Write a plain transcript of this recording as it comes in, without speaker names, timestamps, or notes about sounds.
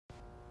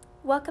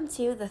Welcome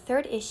to the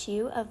third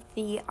issue of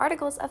the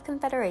Articles of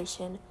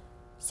Confederation,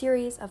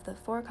 series of the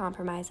Four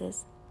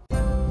Compromises.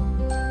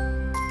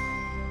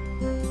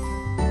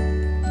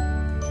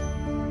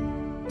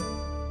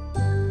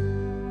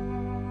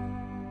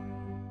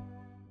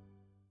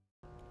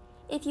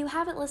 If you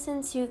haven't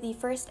listened to the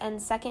first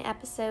and second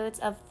episodes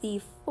of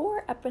the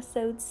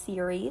 4-episode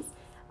series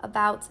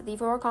about the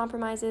Four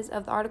Compromises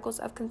of the Articles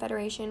of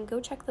Confederation, go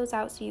check those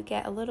out so you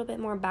get a little bit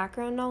more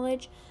background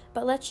knowledge,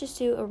 but let's just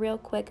do a real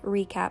quick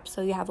recap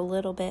so you have a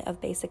little bit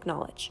of basic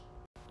knowledge.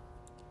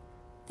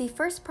 The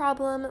first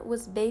problem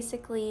was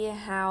basically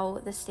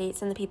how the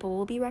states and the people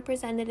will be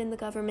represented in the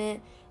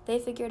government. They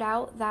figured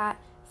out that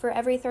for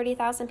every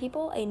 30,000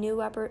 people, a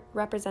new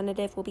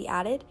representative will be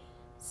added.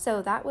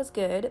 So that was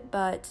good,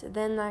 but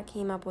then that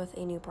came up with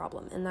a new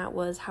problem, and that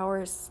was how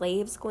are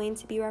slaves going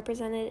to be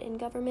represented in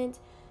government,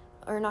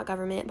 or not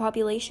government,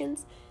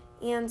 populations,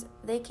 and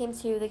they came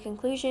to the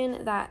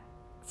conclusion that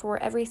for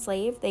every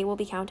slave, they will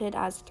be counted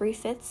as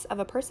 3/5 of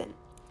a person.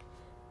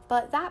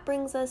 But that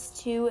brings us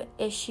to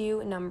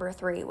issue number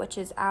 3, which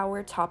is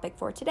our topic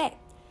for today.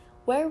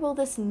 Where will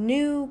this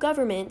new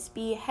government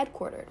be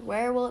headquartered?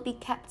 Where will it be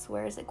kept?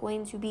 Where is it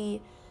going to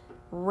be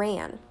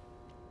ran?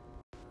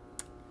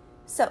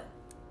 So,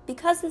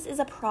 because this is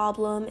a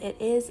problem, it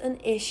is an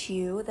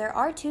issue, there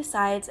are two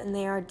sides and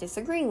they are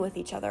disagreeing with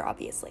each other,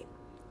 obviously.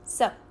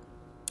 So,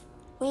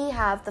 we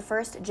have the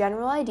first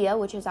general idea,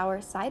 which is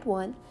our side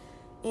 1,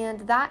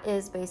 and that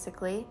is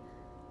basically,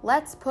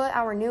 let's put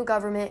our new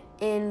government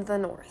in the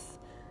North.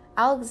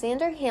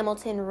 Alexander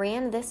Hamilton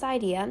ran this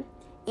idea,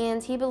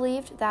 and he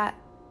believed that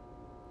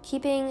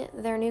keeping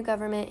their new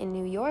government in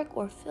New York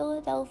or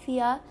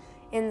Philadelphia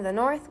in the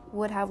North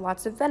would have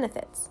lots of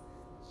benefits.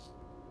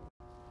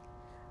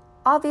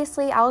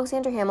 Obviously,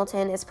 Alexander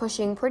Hamilton is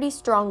pushing pretty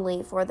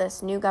strongly for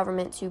this new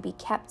government to be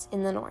kept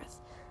in the North.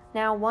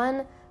 Now,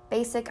 one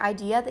basic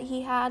idea that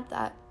he had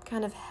that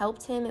kind of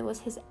helped him, it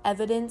was his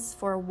evidence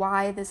for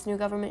why this new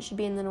government should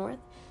be in the North,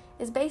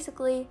 is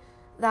basically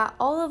that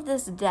all of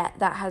this debt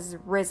that has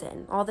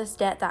risen, all this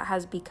debt that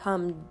has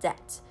become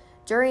debt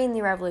during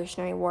the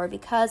Revolutionary War,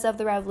 because of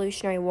the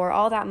Revolutionary War,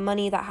 all that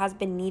money that has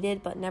been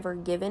needed but never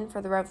given for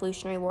the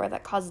Revolutionary War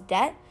that caused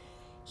debt,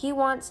 he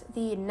wants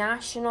the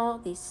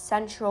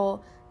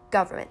central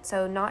government.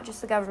 So not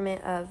just the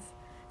government of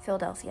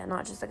Philadelphia,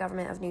 not just the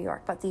government of New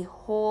York, but the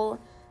whole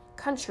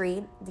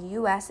country, the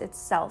U.S.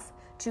 itself,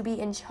 to be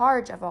in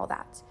charge of all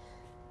that.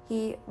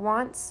 He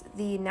wants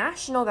the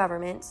national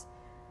government,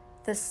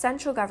 the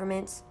central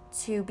government,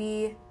 to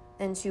be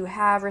and to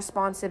have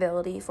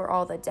responsibility for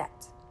all the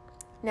debt.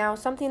 Now,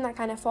 something that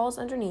kind of falls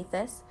underneath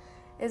this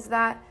is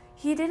that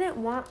he didn't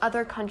want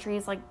other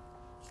countries like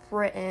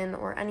Britain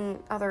or any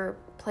other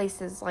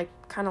places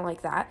kind of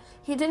like that.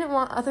 He didn't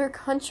want other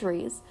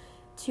countries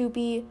to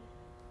be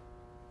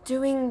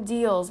doing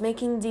deals,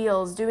 making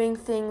deals, doing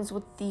things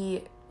with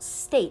the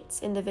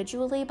states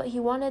individually, but he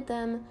wanted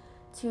them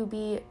to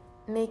be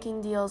making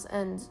deals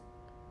and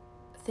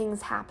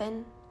things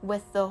happen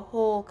with the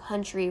whole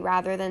country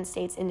rather than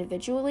states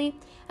individually.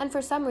 And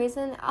for some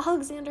reason,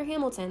 Alexander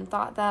Hamilton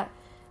thought that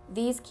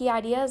these key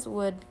ideas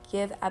would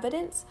give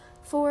evidence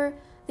for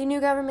the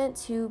new government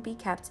to be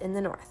kept in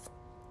the North.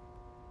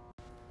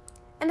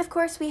 And of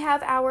course, we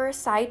have our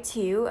side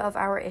 2 of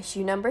our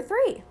issue number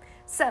 3.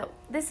 So,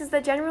 this is the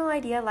general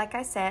idea, like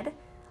I said.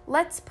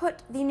 Let's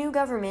put the new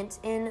government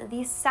in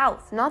the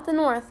South, not the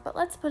North, but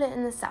let's put it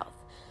in the South.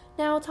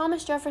 Now,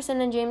 Thomas Jefferson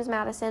and James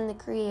Madison, the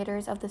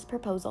creators of this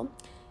proposal,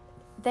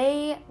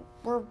 they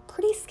were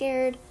pretty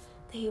scared.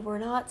 They were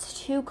not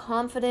too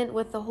confident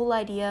with the whole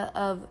idea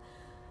of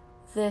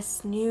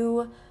this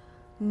new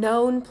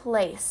known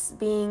place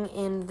being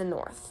in the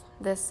North.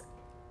 This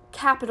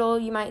capital,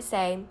 you might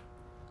say,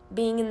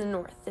 being in the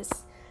North.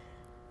 This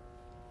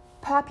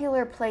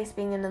popular place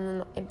being in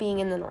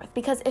the North.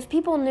 Because if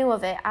people knew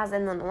of it as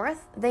in the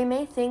North, they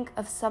may think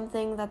of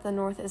something that the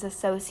North is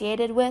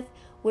associated with,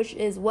 which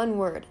is one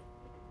word: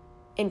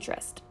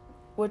 interest,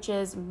 which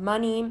is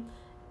money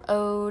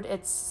owed.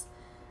 It's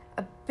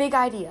a big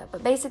idea,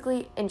 but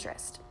basically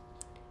interest.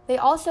 They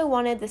also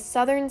wanted the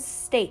southern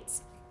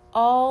states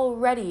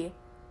already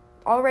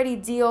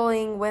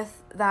dealing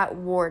with that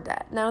war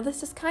debt. Now,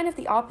 this is kind of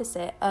the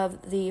opposite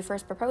of the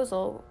first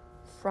proposal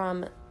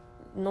from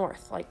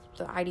North, like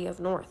the idea of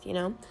North,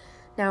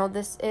 Now,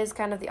 this is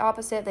kind of the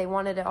opposite. They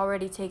wanted it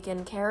already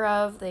taken care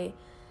of. They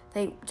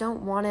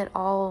don't want it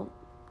all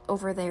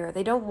over there.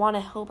 They don't want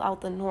to help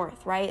out the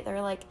North, right? They're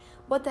like,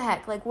 what the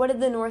heck? Like, what did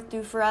the North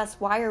do for us?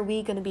 Why are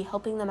we going to be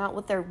helping them out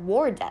with their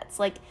war debts?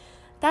 Like,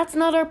 that's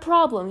not our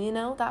problem,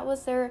 That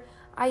was their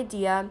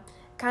idea.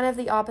 Kind of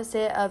the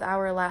opposite of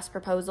our last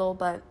proposal,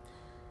 but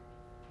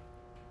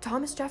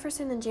Thomas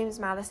Jefferson and James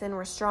Madison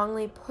were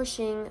strongly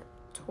pushing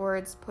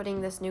towards putting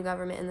this new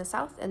government in the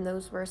South, and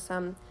those were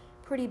some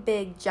pretty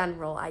big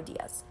general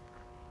ideas.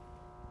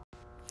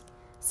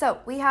 So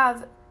we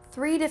have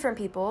 3 different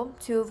people,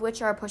 2 of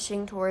which are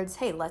pushing towards,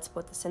 hey, let's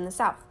put this in the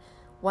South.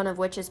 One of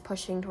which is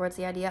pushing towards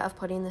the idea of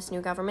putting this new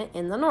government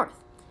in the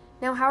North.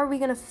 Now, how are we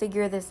going to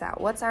figure this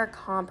out? What's our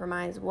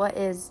compromise?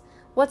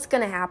 What's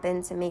going to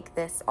happen to make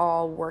this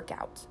all work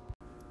out?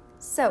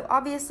 So,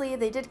 obviously,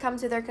 they did come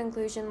to their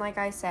conclusion, like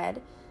I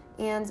said,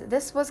 and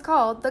this was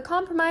called the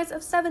Compromise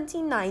of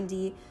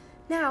 1790.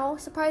 Now,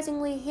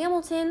 surprisingly,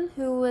 Hamilton,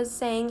 who was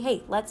saying,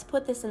 hey, let's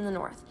put this in the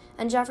North,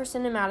 and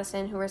Jefferson and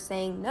Madison, who were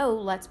saying, no,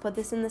 let's put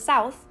this in the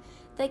South,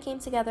 they came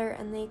together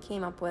and they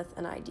came up with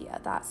an idea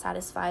that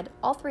satisfied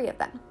all three of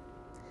them.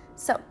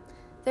 So,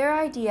 their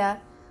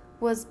idea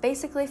was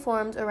basically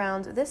formed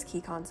around this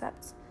key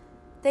concept.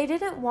 They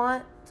didn't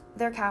want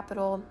their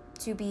capital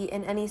to be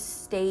in any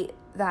state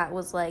that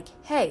was like,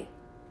 hey,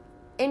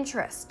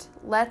 interest,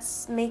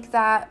 let's make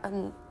that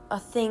a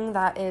thing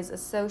that is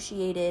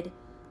associated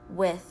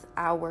with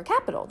our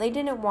capital. They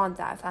didn't want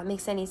that, if that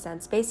makes any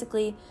sense.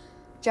 Basically,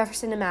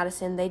 Jefferson and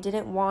Madison, they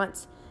didn't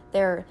want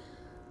their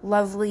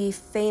lovely,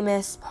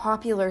 famous,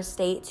 popular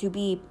state to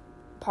be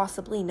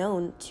possibly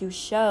known to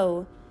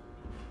show,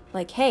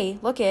 like, hey,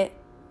 look it,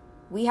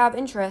 we have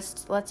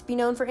interest, let's be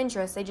known for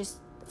interest. They just,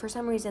 for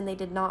some reason, they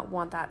did not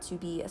want that to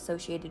be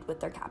associated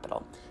with their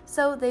capital.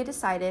 So they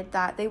decided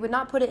that they would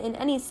not put it in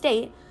any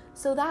state,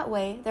 so that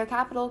way their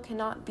capital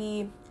cannot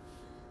be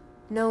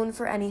known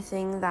for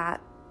anything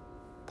that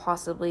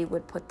possibly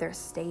would put their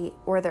state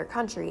or their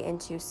country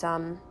into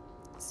some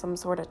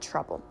sort of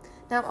trouble.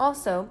 Now,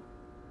 also,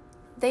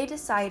 they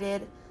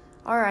decided,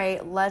 all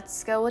right,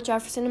 let's go with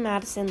Jefferson and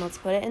Madison, let's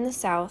put it in the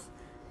South,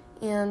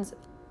 and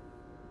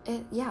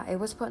it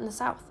was put in the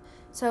South.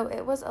 So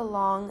it was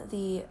along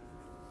the,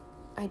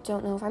 I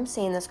don't know if I'm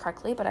saying this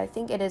correctly, but I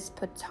think it is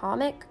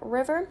Potomac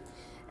River,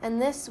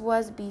 and this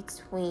was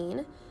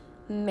between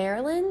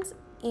Maryland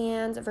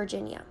and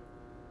Virginia.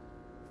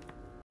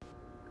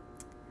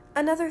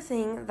 Another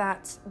thing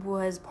that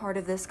was part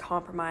of this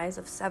compromise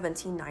of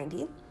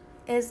 1790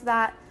 is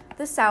that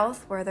the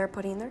South, where they're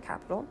putting their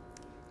capital,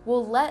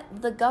 will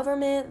let the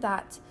government,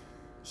 that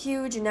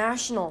huge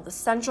national, the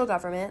central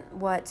government,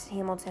 what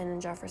Hamilton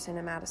and Jefferson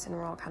and Madison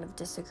were all kind of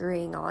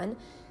disagreeing on,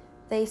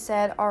 they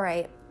said, all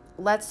right,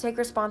 let's take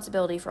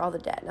responsibility for all the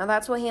debt. Now,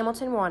 that's what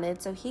Hamilton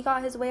wanted, so he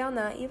got his way on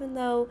that, even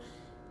though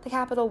the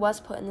capital was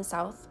put in the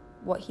South,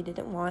 what he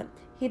didn't want.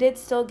 He did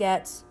still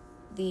get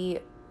the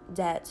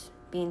debt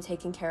being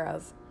taken care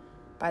of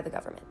by the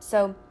government.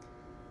 So,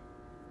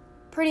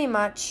 pretty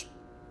much,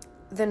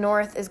 the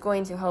North is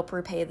going to help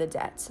repay the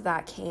debt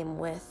that came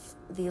with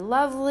the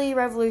lovely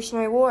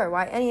Revolutionary War.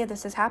 Why any of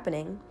this is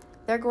happening,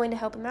 they're going to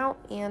help him out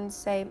and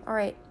say, all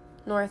right,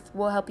 North,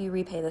 we'll help you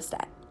repay this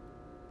debt.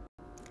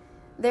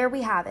 There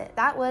we have it.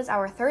 That was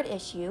our third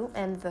issue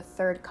and the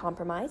third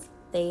compromise.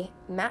 They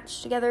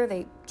matched together.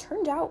 They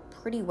turned out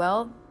pretty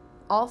well.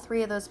 All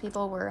three of those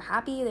people were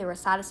happy. They were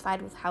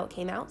satisfied with how it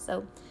came out,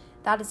 so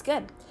that is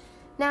good.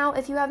 Now,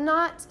 if you have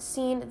not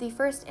seen the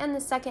first and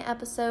the second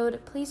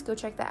episode, please go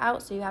check that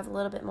out so you have a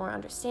little bit more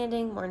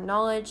understanding, more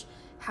knowledge,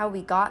 how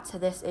we got to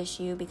this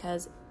issue,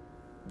 because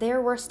there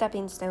were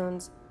stepping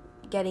stones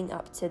getting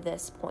up to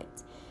this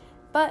point.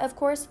 But, of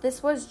course,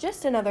 this was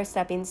just another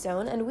stepping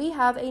stone, and we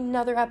have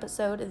another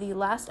episode, the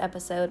last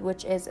episode,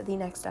 which is the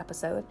next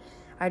episode.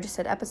 I just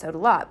said episode a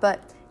lot,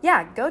 but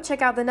yeah, go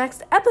check out the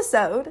next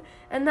episode,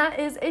 and that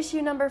is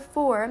issue number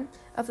 4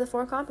 of the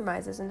 4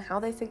 compromises and how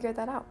they figured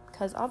that out,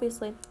 because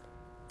obviously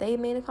they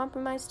made a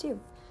compromise too.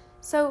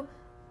 So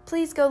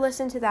please go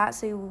listen to that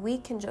so we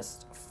can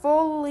just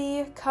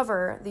fully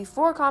cover the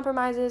 4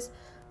 compromises,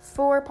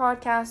 4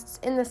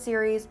 podcasts in the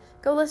series.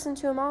 Go listen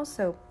to them all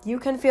so you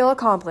can feel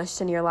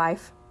accomplished in your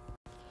life.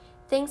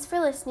 Thanks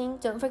for listening.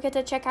 Don't forget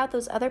to check out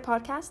those other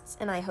podcasts,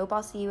 and I hope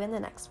I'll see you in the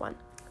next one.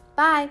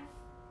 Bye!